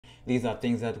These are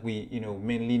things that we,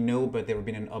 mainly know, but there will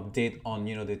be an update on,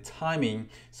 the timing.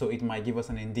 So it might give us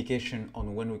an indication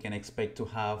on when we can expect to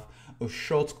have a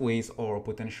short squeeze or a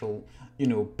potential,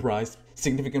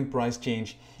 significant price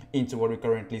change into what we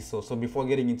currently saw. So before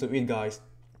getting into it, guys,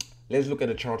 let's look at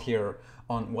the chart here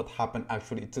on what happened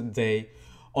actually today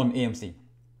on AMC.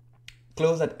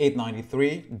 Closed at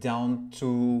 893, down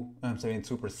to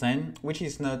 72%, which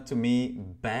is not to me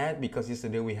bad, because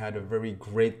yesterday we had a very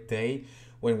great day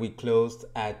when we closed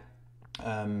at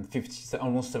 50,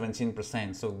 almost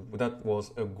 17%. So that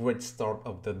was a great start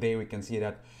of the day. We can see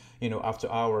that, after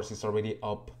hours it's already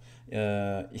up.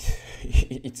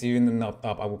 It's even not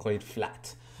up, I would call it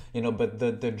flat. But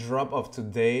the drop of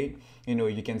today,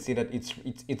 you can see that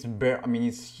it's bare. I mean,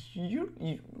 it's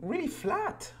really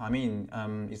flat. I mean,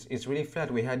 it's really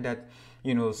flat. We had that,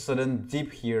 sudden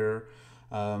dip here,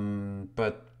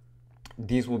 but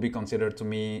this will be considered to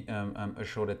me a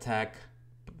short attack.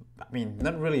 I mean,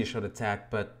 not really a short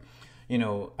attack, but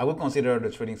I would consider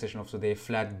the trading session of today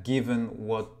flat, given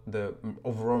what the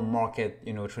overall market,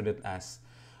 traded as.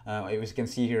 As you can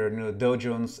see here, Dow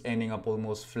Jones ending up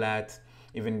almost flat,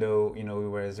 even though, we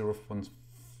were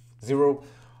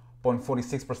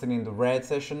 0.46% in the red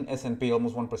session. S&P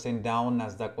almost 1% down,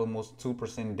 Nasdaq almost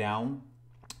 2% down.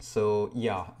 So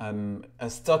yeah, a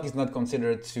stock is not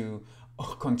considered to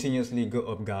continuously go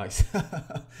up, guys.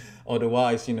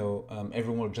 Otherwise,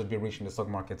 everyone will just be rich in the stock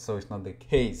market. So it's not the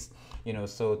case.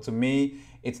 So to me,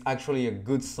 it's actually a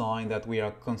good sign that we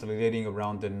are consolidating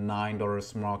around the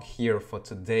 $9 mark here for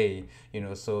today.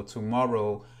 So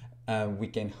tomorrow, we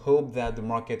can hope that the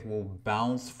market will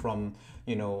bounce from,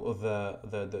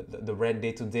 the red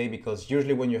day today, because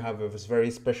usually when you have a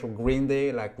very special green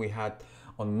day like we had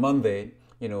on Monday,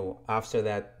 after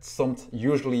that,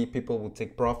 usually people will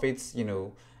take profits,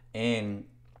 and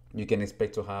you can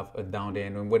expect to have a down day.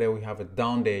 And whether we have a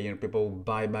down day, people will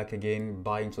buy back again,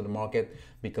 buy into the market,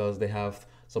 because they have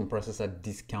some prices at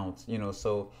discount.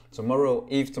 So tomorrow,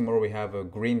 if tomorrow we have a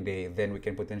green day, then we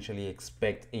can potentially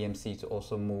expect AMC to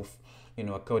also move,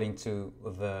 according to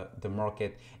the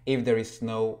market, if there is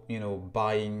no,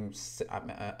 buying,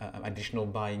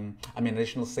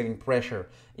 additional selling pressure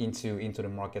into the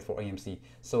market for AMC.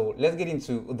 So let's get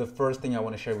into the first thing I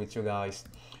want to share with you guys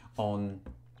on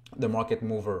the market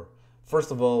mover.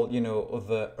 First of all,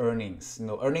 the earnings.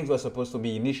 Earnings were supposed to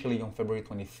be initially on February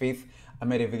 25th. I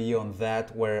made a video on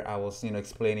that where I was,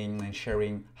 explaining and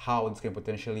sharing how it's going to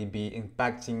potentially be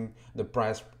impacting the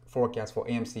price forecast for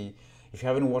AMC. If you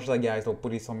haven't watched that, guys, I'll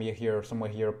put it somewhere here.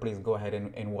 Please go ahead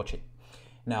and watch it.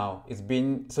 Now,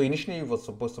 so initially it was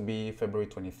supposed to be February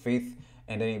 25th,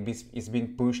 and then it's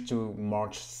been pushed to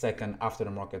March 2nd after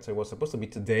the market. So it was supposed to be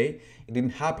today. It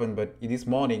didn't happen, but this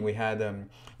morning we had,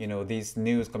 this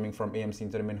news coming from AMC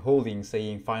Entertainment Holdings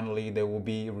saying finally they will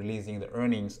be releasing the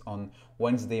earnings on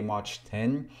Wednesday, March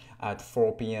 10 at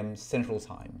 4 p.m. Central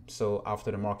Time. So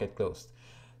after the market closed.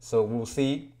 So we'll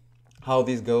see how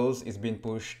this goes. It's been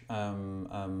pushed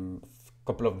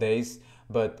couple of days,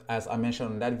 but as I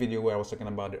mentioned in that video where I was talking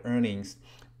about the earnings,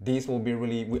 these will be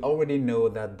really, we already know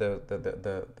that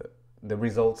the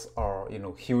results are,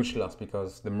 huge loss,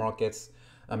 because the markets,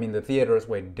 the theaters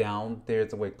were down,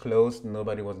 theaters were closed,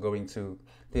 nobody was going to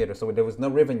theaters, so there was no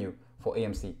revenue for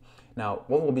AMC. Now,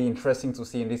 what will be interesting to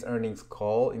see in this earnings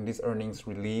call, in this earnings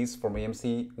release from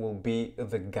AMC, will be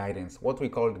the guidance. What we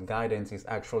call the guidance is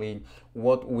actually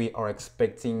what we are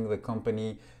expecting the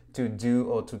company to do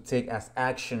or to take as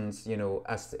actions,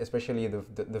 as especially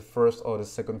the first or the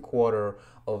second quarter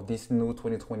of this new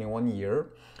 2021 year,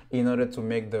 in order to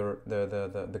make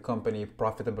the company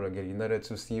profitable again, in order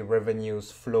to see revenues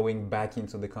flowing back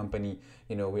into the company.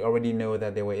 We already know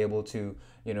that they were able to,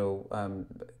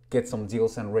 get some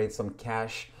deals and raise some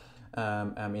cash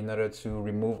in order to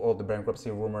remove all the bankruptcy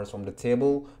rumors from the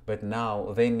table. But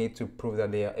now they need to prove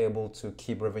that they are able to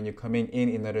keep revenue coming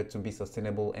in order to be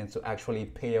sustainable and to actually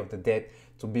pay off the debt,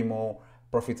 to be more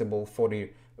profitable for the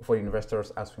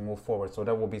investors as we move forward. So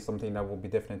that will be something that we'll be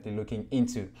definitely looking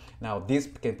into. Now, this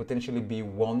can potentially be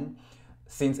one,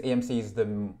 since AMC is the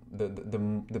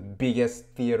biggest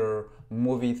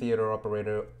movie theater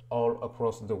operator all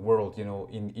across the world,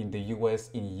 in the US,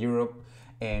 in Europe,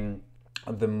 and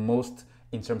the most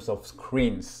in terms of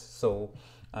screens. So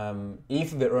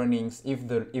if the earnings, if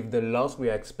the loss we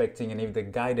are expecting, and if the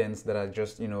guidance that I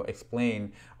just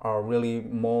explained are really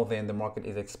more than the market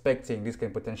is expecting, this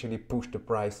can potentially push the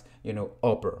price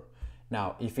upper.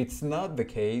 Now, if it's not the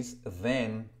case,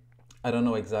 then I don't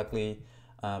know exactly.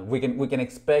 We can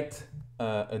expect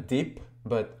a dip,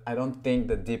 but I don't think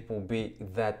the dip will be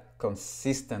that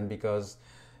consistent, because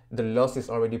the loss is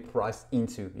already priced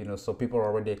into, so people are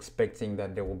already expecting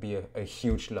that there will be a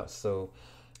huge loss. So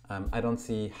I don't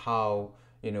see how,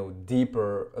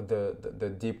 deeper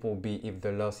the dip will be if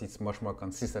the loss is much more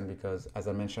consistent, because as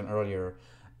I mentioned earlier,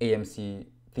 AMC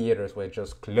theaters were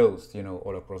just closed,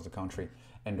 all across the country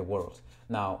and the world.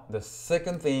 Now, the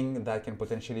second thing that can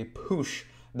potentially push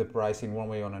the price in one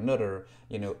way or another,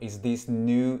 is this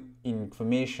new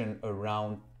information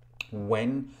around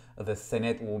when the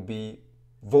Senate will be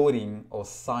voting or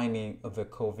signing the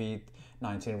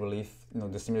COVID-19 relief,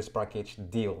 the stimulus package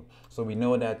deal. So we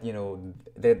know that,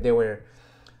 they were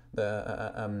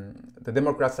the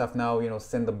Democrats have now,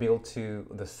 sent the bill to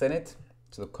the Senate,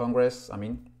 to the Congress,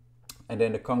 and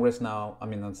then the Congress now,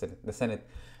 not Senate, the Senate,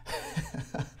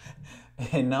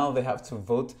 and now they have to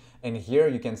vote. And here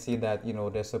you can see that,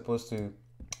 they're supposed to,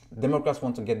 Democrats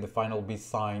want to get the final bill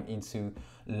signed into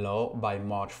law by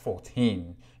March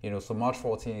 14. So March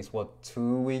 14 is what,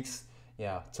 2 weeks?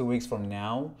 Yeah, 2 weeks from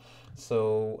now.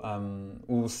 So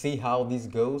we'll see how this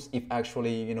goes. If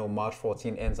actually, March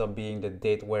 14 ends up being the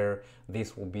date where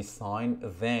this will be signed,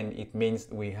 then it means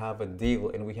we have a deal,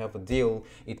 and we have a deal.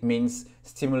 It means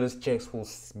stimulus checks will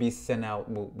be sent out,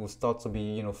 will start to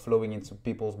be, flowing into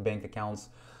people's bank accounts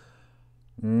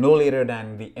no later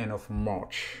than the end of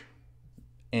March.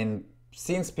 And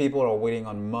since people are waiting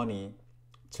on money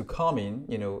to come in,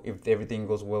 if everything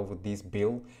goes well with this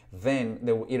bill, then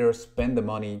they will either spend the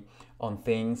money on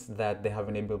things that they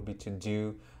haven't able to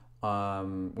do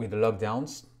with the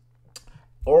lockdowns,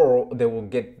 or they will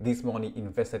get this money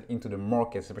invested into the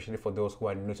market, especially for those who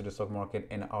are new to the stock market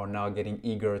and are now getting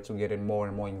eager to get more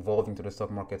and more involved into the stock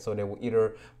market. So they will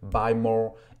either buy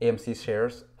more AMC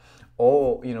shares,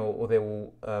 or or they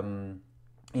will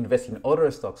invest in other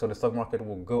stocks. So the stock market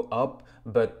will go up,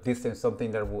 but this is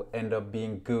something that will end up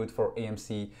being good for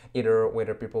AMC, either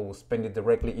whether people will spend it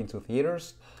directly into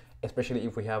theaters, especially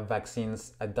if we have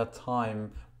vaccines at that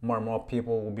time. More and more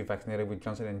people will be vaccinated with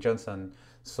Johnson & Johnson.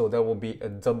 So that will be a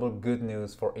double good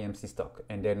news for AMC stock.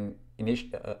 And then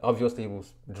obviously it will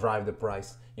drive the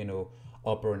price,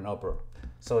 upper and upper.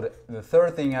 So the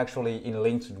third thing, actually in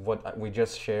link to what we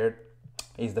just shared,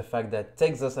 is the fact that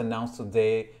Texas announced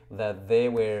today that they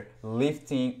were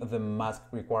lifting the mask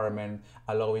requirement,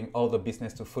 allowing all the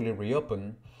business to fully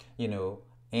reopen,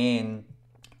 and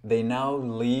they now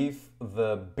leave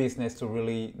the business to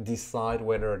really decide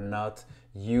whether or not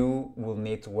you will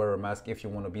need to wear a mask if you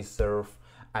want to be served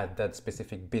at that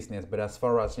specific business. But as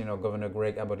far as Governor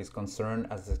Greg Abbott is concerned,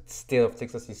 as the state of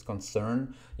Texas is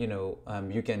concerned,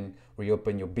 you can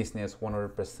reopen your business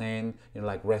 100%.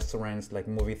 Like restaurants, like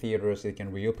movie theaters, they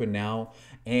can reopen now,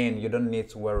 and you don't need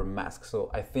to wear a mask.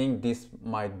 So I think this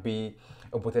might be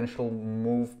a potential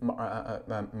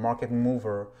market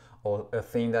mover, or a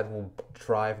thing that will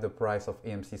drive the price of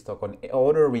AMC stock on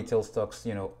other retail stocks,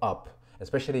 up,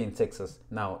 especially in Texas.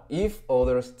 Now, if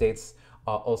other states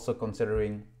are also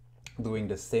considering doing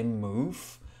the same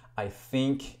move, I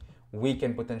think we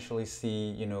can potentially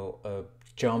see, a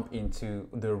jump into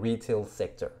the retail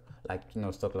sector, like,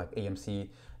 stock like AMC,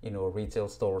 retail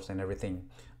stores and everything,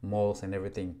 malls and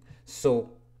everything.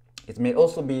 So it may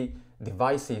also be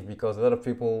divisive, because a lot of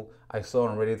people, I saw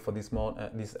on Reddit for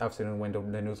this afternoon when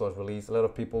the news was released, a lot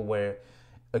of people were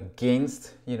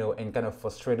against, and kind of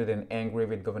frustrated and angry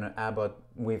with Governor Abbott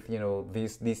with,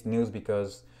 this news,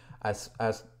 because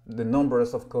as the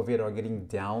numbers of COVID are getting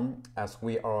down, as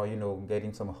we are,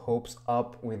 getting some hopes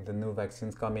up with the new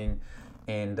vaccines coming,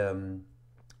 and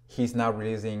he's now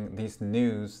releasing this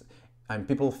news, and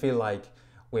people feel like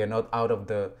we are not out of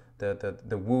the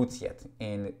woods yet,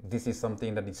 and this is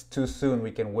something that is too soon.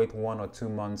 We can wait 1 or 2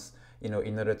 months, in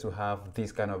order to have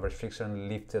this kind of restriction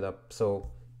lifted up. So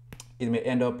it may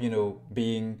end up,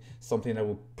 being something that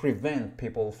will prevent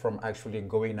people from actually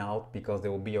going out, because they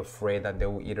will be afraid that they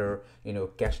will either,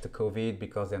 catch the COVID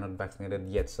because they're not vaccinated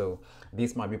yet. So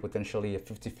this might be potentially a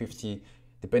 50-50,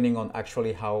 depending on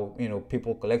actually how,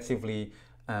 people collectively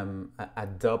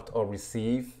adopt or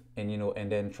receive,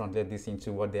 and then translate this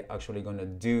into what they're actually going to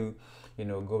do,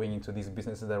 going into these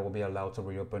businesses that will be allowed to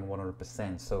reopen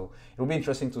 100%. So it will be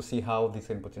interesting to see how this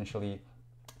can potentially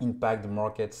impact the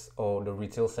markets or the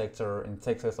retail sector in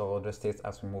Texas or other states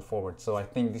as we move forward. So I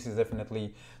think these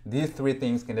three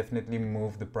things can definitely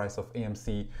move the price of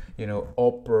AMC,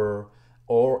 upper,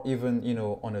 or even,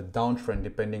 on a downtrend,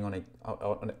 depending on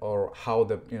or how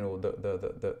the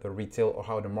retail, or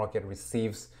how the market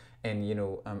receives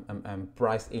and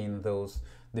price in those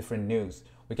different news.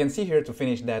 We can see here, to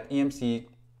finish, that AMC,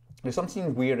 there's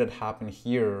something weird that happened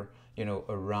here,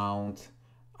 around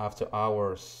after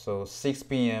hours. So 6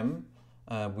 p.m.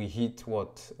 We hit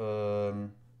what?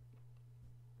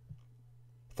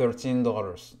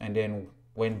 $13 and then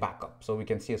went back up. So we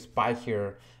can see a spike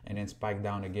here and then spike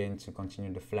down again to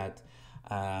continue the flat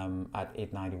at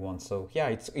 891. So yeah,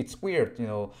 it's weird, you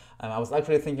know. I was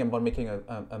actually thinking about making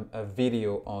a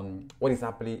video on what is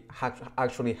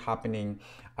actually happening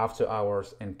after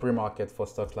hours and pre-market for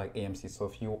stocks like AMC. So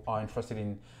if you are interested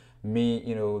in me,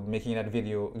 you know, making that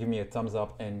video, give me a thumbs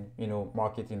up and, you know,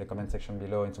 mark it in the comment section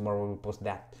below, and tomorrow we'll post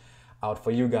that out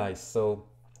for you guys. So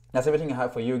that's everything I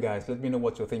have for you guys. Let me know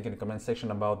what you think in the comment section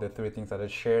about the three things that I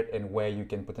shared and where you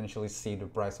can potentially see the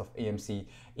price of AMC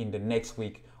in the next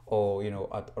week, or, you know,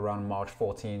 at around March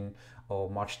 14 or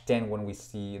March 10 when we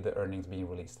see the earnings being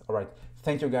released. All right.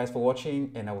 Thank you guys for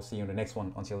watching, and I will see you in the next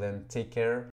one. Until then, take care.